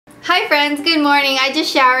Hi friends, good morning. I just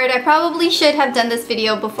showered. I probably should have done this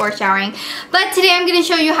video before showering, but today I'm going to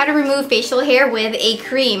show you how to remove facial hair with a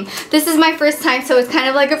cream. This is my first time, so it's kind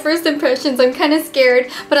of like a first impression, so I'm kind of scared,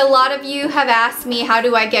 but a lot of you have asked me how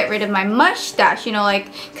do I get rid of my mustache, you know, like,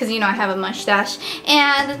 because you know I have a mustache.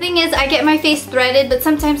 And the thing is, I get my face threaded, but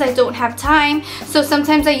sometimes I don't have time, so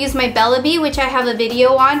sometimes I use my Bella Bee, which I have a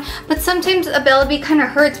video on, but sometimes a Bella Bee kind of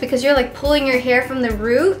hurts because you're like pulling your hair from the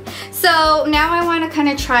root. So now I want to kind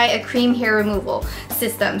of try a cream hair removal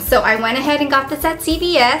system. So I went ahead and got this at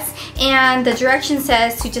CVS, and the direction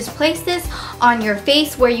says to just place this on your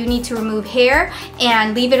face where you need to remove hair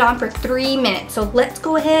and leave it on for 3 minutes. So let's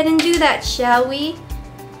go ahead and do that, shall we?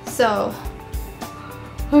 So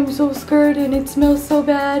I'm so scared and it smells so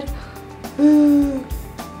bad.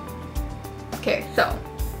 Okay, so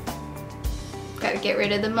gotta get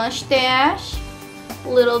rid of the mustache. A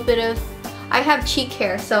little bit of, I have cheek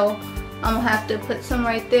hair, so I'm gonna have to put some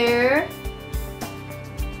right there.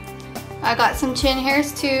 I got some chin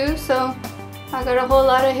hairs too, so I got a whole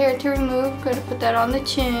lot of hair to remove. Gotta put that on the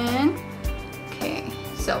chin. Okay,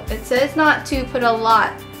 so it says not to put a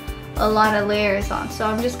lot of layers on, so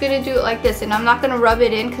I'm just gonna do it like this, and I'm not gonna rub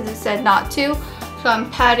it in because it said not to, so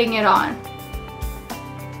I'm patting it on.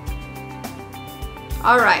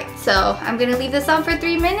 Alright, so I'm gonna leave this on for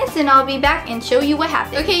 3 minutes and I'll be back and show you what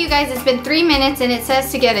happened. Okay, you guys, it's been 3 minutes and it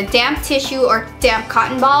says to get a damp tissue or damp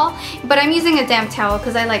cotton ball, but I'm using a damp towel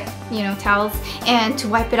because I like, you know, towels, and to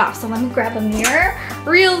wipe it off. So let me grab a mirror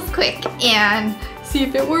real quick and see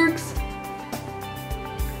if it works.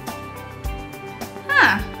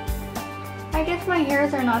 Huh. I guess my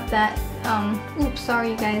hairs are not that, oops, sorry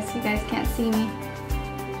you guys can't see me.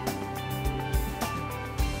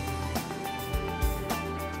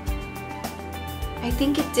 I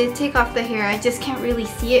think it did take off the hair. I just can't really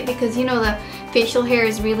see it because, you know, the facial hair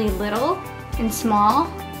is really little and small.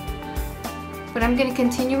 But I'm gonna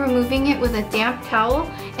continue removing it with a damp towel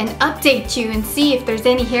and update you and see if there's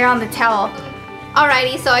any hair on the towel.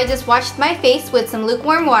 Alrighty, so I just washed my face with some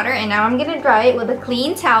lukewarm water, and now I'm gonna dry it with a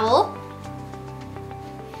clean towel.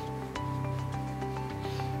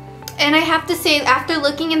 And I have to say, after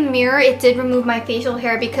looking in the mirror, it did remove my facial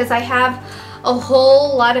hair because I have a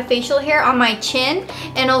whole lot of facial hair on my chin,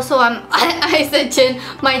 and also I said chin,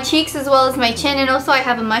 my cheeks as well as my chin, and also I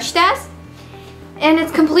have a mustache, and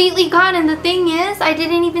it's completely gone. And the thing is, I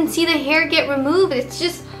didn't even see the hair get removed. It's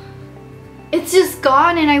just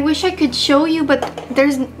gone, and I wish I could show you, but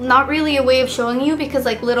there's not really a way of showing you because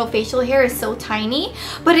like little facial hair is so tiny,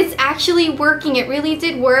 but it's actually working. It really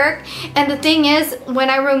did work. And the thing is,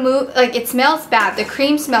 when I remove, like, it smells bad. The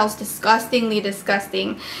cream smells disgustingly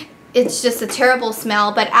disgusting. It's just a terrible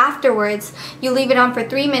smell, but afterwards you leave it on for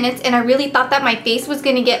 3 minutes, and I really thought that my face was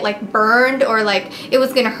gonna get like burned or like it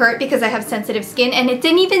was gonna hurt because I have sensitive skin, and it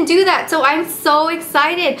didn't even do that. So I'm so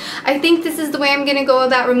excited. I think this is the way I'm gonna go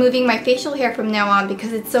about removing my facial hair from now on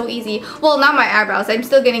because it's so easy. Well, not my eyebrows, I'm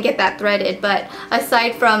still gonna get that threaded, but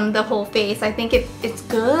aside from the whole face, I think it's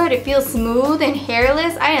good. It feels smooth and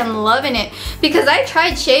hairless. I am loving it because I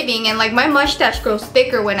tried shaving and like my mustache grows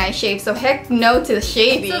thicker when I shave, so heck no to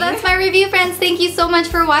shaving. So that's my review, friends. Thank you so much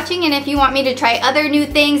for watching, and if you want me to try other new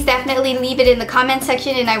things, definitely leave it in the comment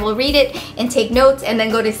section and I will read it and take notes, and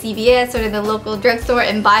then go to CVS or to the local drugstore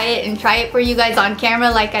and buy it and try it for you guys on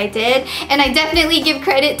camera like I did. And I definitely give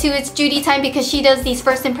credit to It's Judy Time because she does these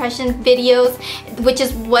first impression videos, which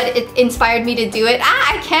is what it inspired me to do it.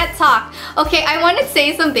 I can't talk. Okay, I want to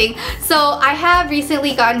say something. So I have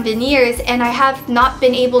recently gotten veneers and I have not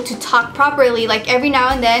been able to talk properly. Like every now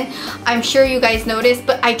and then, I'm sure you guys notice,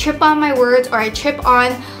 but I trip on my words or I trip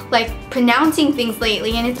on like pronouncing things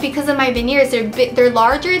lately, and it's because of my veneers. They're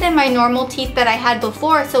larger than my normal teeth that I had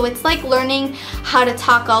before, so it's like learning how to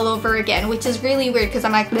talk all over again, which is really weird because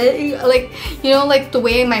I'm like, you know, like the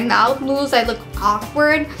way my mouth moves, I look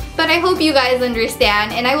awkward. But I hope you guys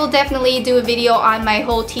understand, and I will definitely do a video on my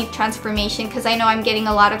whole teeth transformation because I know I'm getting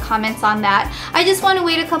a lot of comments on that. I just want to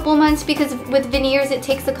wait a couple months because with veneers it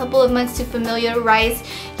takes a couple of months to familiarize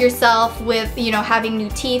yourself with, you know, having new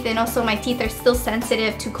teeth, and also my teeth are still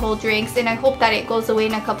sensitive to cold drinks, and I hope that it goes away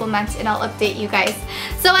in a couple months, and I'll update you guys.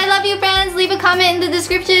 So I love you, friends. Leave a comment in the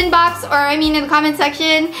description box, or I mean in the comment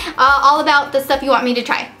section, all about the stuff you want me to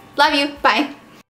try. Love you. Bye.